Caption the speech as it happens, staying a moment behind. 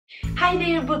Hi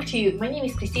there, BookTube! My name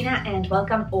is Christina and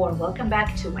welcome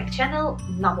back to my channel,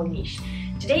 Novel Niche.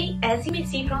 Today, as you may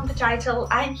see from the title,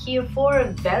 I'm here for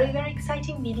a very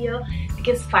exciting video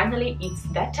because finally it's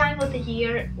that time of the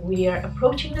year. We are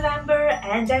approaching November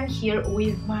and I'm here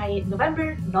with my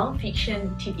November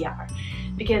Nonfiction TBR.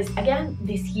 Because again,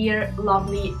 this year,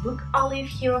 lovely Book Olive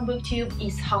here on BookTube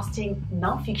is hosting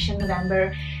Nonfiction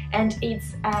November, and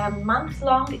it's a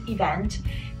month-long event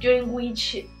during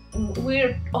which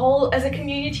we're all as a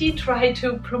community try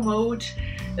to promote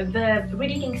the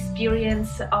reading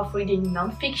experience of reading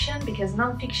nonfiction, because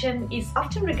nonfiction is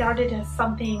often regarded as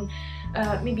something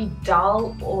maybe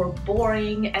dull or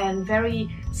boring and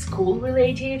very school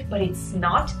related, but it's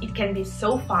not. It can be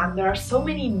so fun. There are so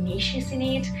many niches in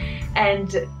it,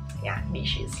 and yeah,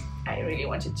 niches. I really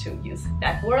wanted to use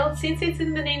that word since it's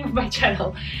in the name of my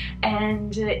channel,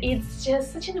 and it's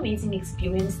just such an amazing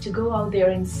experience to go out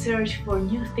there and search for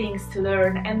new things to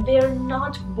learn, and they're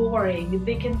not boring.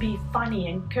 They can be funny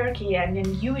and quirky and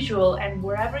unusual, and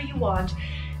wherever you want,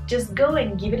 just go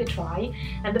and give it a try.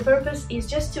 And the purpose is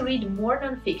just to read more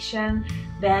nonfiction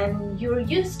than you're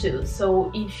used to.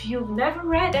 So if you've never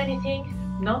read anything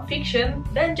nonfiction,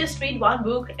 then just read one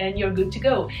book and you're good to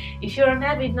go. If you're an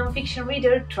avid nonfiction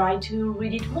reader, try to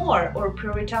read it more or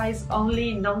prioritize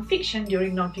only nonfiction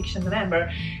during Nonfiction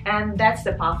November, and that's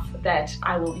the path that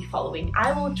I will be following.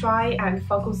 I will try and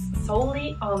focus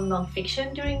solely on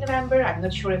nonfiction during November. I'm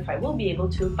not sure if I will be able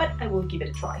to, but I will give it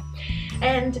a try.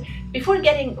 And before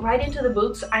getting right into the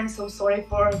books, I'm so sorry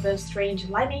for the strange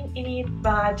lighting in it,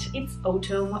 but it's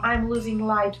autumn. I'm losing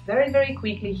light very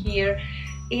quickly here.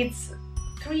 It's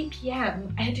 3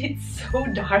 p.m. and it's so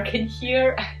dark in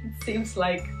here. It seems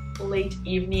like late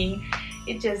evening.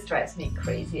 It just drives me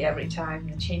crazy every time.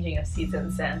 The changing of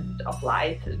seasons and of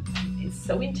light is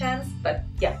so intense, but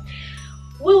yeah,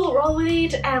 we'll roll with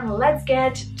it and let's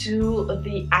get to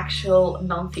the actual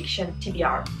nonfiction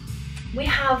TBR. We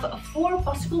have 4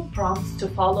 possible prompts to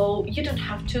follow. You don't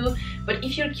have to, but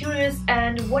if you're curious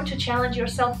and want to challenge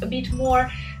yourself a bit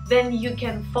more, then you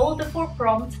can follow the 4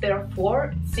 prompts. There are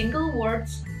 4 single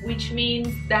words, which means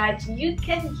that you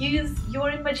can use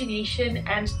your imagination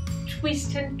and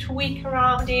twist and tweak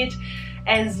around it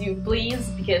as you please,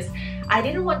 because I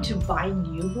didn't want to buy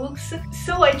new books,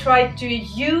 so I tried to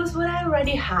use what I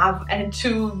already have and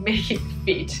to make it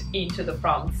fit into the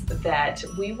prompts that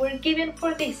we were given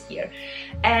for this year.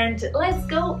 And let's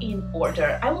go in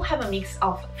order. I will have a mix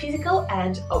of physical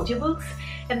and audiobooks,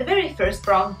 and the very first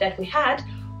prompt that we had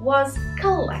was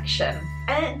collection.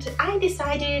 And I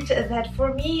decided that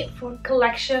for me, for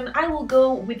collection, I will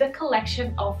go with a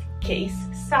collection of case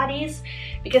studies,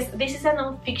 because this is a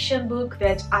non-fiction book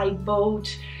that I bought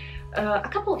a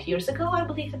couple of years ago, I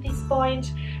believe at this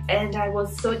point, and I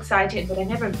was so excited, but I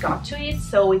never got to it,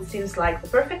 so it seems like the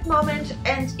perfect moment.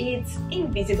 And it's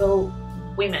Invisible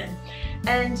Women,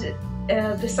 and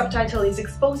the subtitle is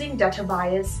Exposing Data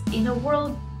Bias in a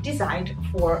World Designed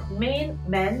for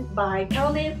Men by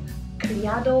Caroline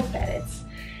Criado Perez.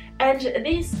 And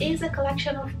this is a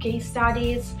collection of case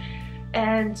studies,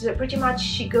 and pretty much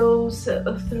she goes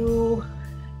through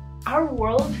our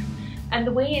world and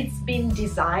the way it's been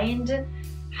designed,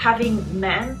 having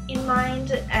men in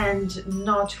mind and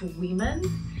not women.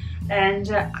 And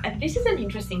this is an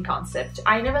interesting concept.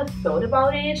 I never thought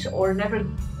about it or never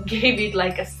gave it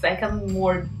like a second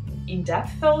more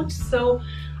in-depth thought, so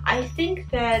I think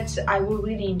that I will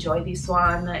really enjoy this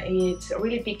one. It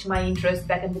really piqued my interest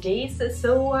back in the days,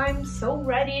 so I'm so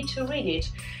ready to read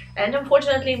it. And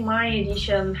unfortunately my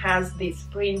edition has this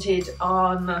printed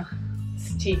on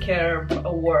sticker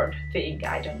award thing.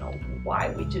 I don't know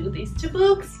why we do this to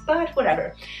books, but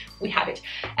whatever, we have it.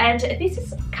 And this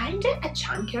is kinda a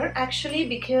chunker actually,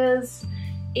 because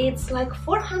it's like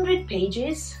 400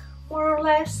 pages more or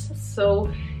less,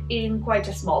 so in quite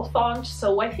a small font,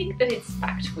 so I think that it's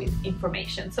packed with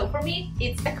information. So for me,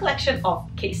 it's a collection of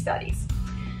case studies.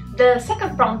 The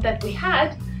second prompt that we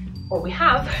have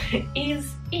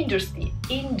is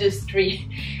industry,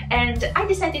 and I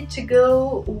decided to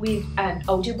go with an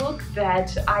audiobook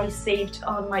that I saved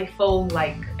on my phone,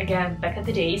 like again back in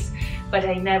the days, but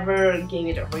I never gave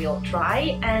it a real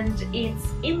try, and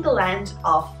it's In the Land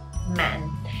of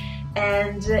Men.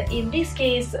 And in this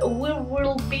case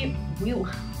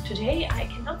today I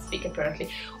cannot speak apparently.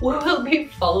 We will be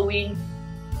following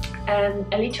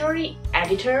a literary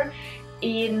editor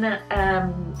in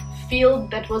a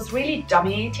field that was really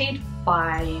dominated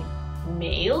by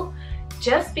male,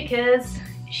 just because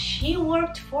she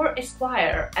worked for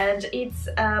Esquire, and it's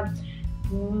a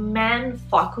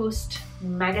man-focused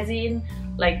magazine,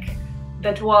 like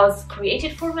that was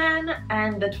created for men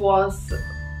and that was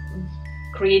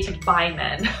created by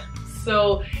men.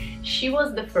 So she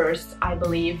was the first, I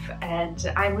believe,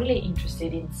 and I'm really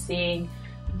interested in seeing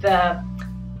the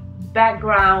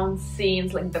background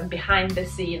scenes, like the behind the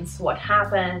scenes, what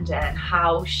happened and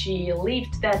how she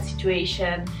lived that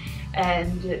situation.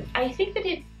 And I think that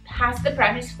it has the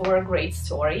premise for a great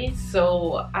story,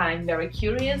 so I'm very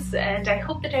curious and I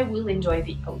hope that I will enjoy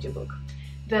the audiobook.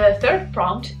 The third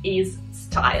prompt is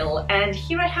style, and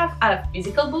here I have a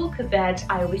physical book that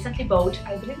I recently bought.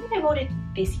 I believe that I bought it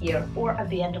this year or at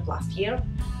the end of last year,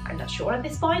 I'm not sure at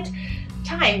this point.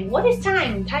 Time, what is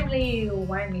time? Timely,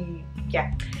 wimey,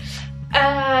 yeah.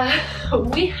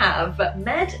 We have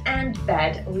Mad and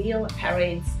Bad, Real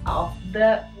Heroines of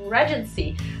the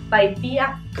Regency by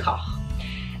Bia Koch.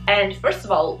 And first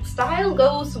of all, style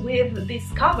goes with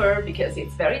this cover because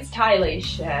it's very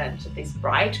stylish and this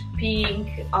bright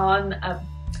pink on a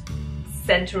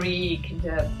century kind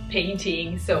of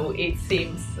painting, so it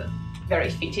seems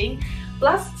very fitting.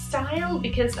 Plus style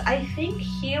because I think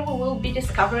here we will be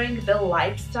discovering the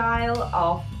lifestyle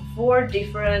of 4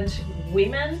 different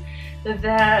women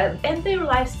and their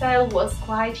lifestyle was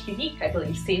quite unique, I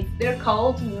believe, since they're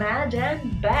called Mad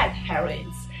and Bad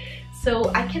Heroines.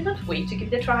 So I cannot wait to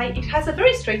give it a try. It has a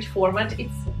very strange format.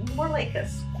 It's more like a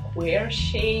square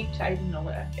shaped, I don't know,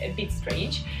 a bit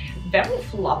strange. Very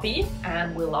floppy,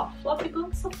 and we love floppy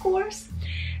books, of course.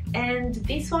 And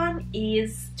this one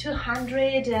is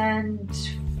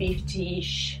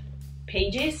 250-ish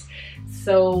pages,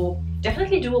 so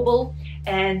definitely doable,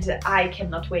 and I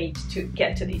cannot wait to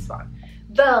get to this one.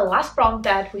 The last prompt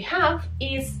that we have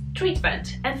is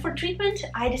treatment, and for treatment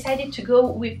I decided to go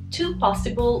with 2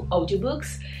 possible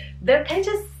audiobooks. They're kind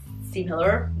of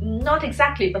similar, not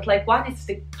exactly, but like one is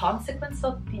the consequence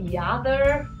of the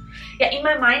other. Yeah, in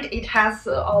my mind it has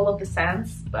all of the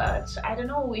sense, but I don't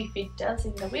know if it does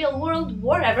in the real world,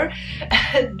 whatever.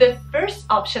 The first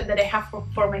option that I have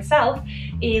for myself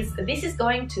is This Is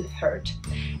Going to Hurt,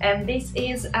 and this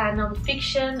is a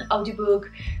non-fiction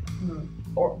audiobook,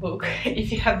 or book if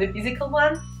you have the physical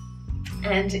one,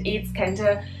 and it's kind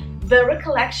of the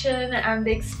recollection and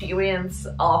the experience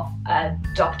of a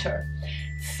doctor.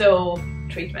 So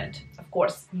treatment, of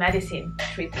course, medicine,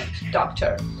 treatment,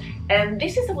 doctor. And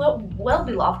this is a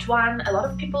well-beloved one. A lot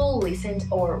of people listened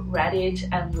or read it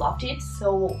and loved it,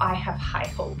 so I have high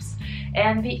hopes.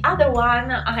 And the other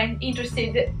one I'm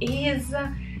interested is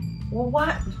Will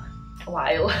My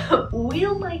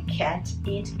Cat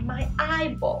Eat My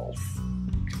Eyeballs?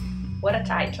 What a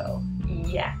title,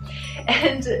 yeah.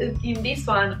 And in this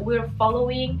one we're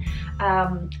following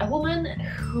a woman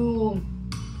who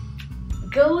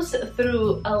goes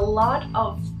through a lot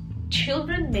of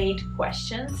children-made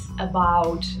questions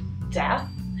about death.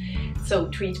 So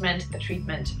the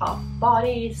treatment of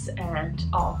bodies and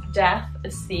of death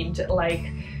seemed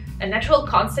like a natural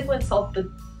consequence of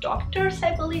the doctors,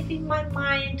 I believe, in my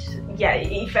mind. Yeah,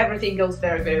 if everything goes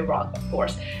very, very wrong, of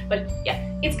course. But yeah,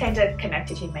 it's kind of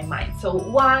connected in my mind. So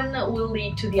one will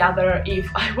lead to the other if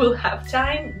I will have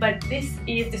time, but this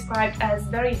is described as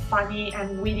very funny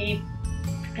and witty,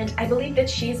 and I believe that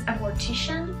she's a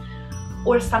mortician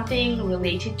or something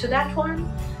related to that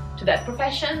one, to that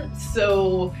profession.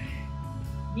 So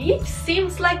it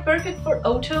seems like perfect for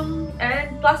autumn,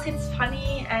 and plus it's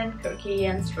funny and quirky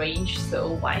and strange,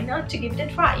 so why not to give it a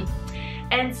try?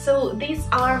 And so these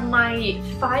are my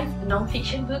 5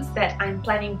 non-fiction books that I'm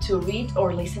planning to read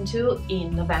or listen to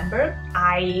in November.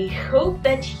 I hope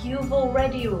that you've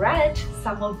already read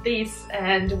some of these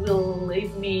and will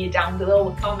leave me down below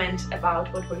a comment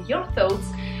about what were your thoughts.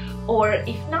 Or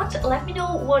if not, let me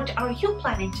know what are you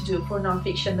planning to do for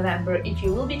Nonfiction November, if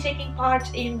you will be taking part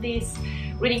in this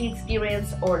reading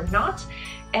experience or not.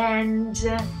 And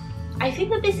I think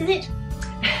that this is it.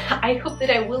 I hope that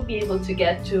I will be able to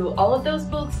get to all of those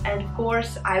books, and of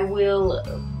course I will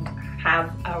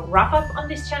have a wrap-up on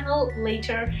this channel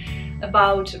later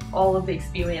about all of the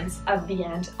experience at the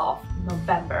end of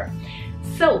November.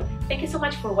 So thank you so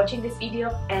much for watching this video,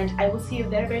 and I will see you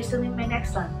very, very soon in my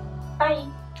next one. Bye!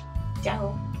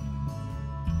 Ciao!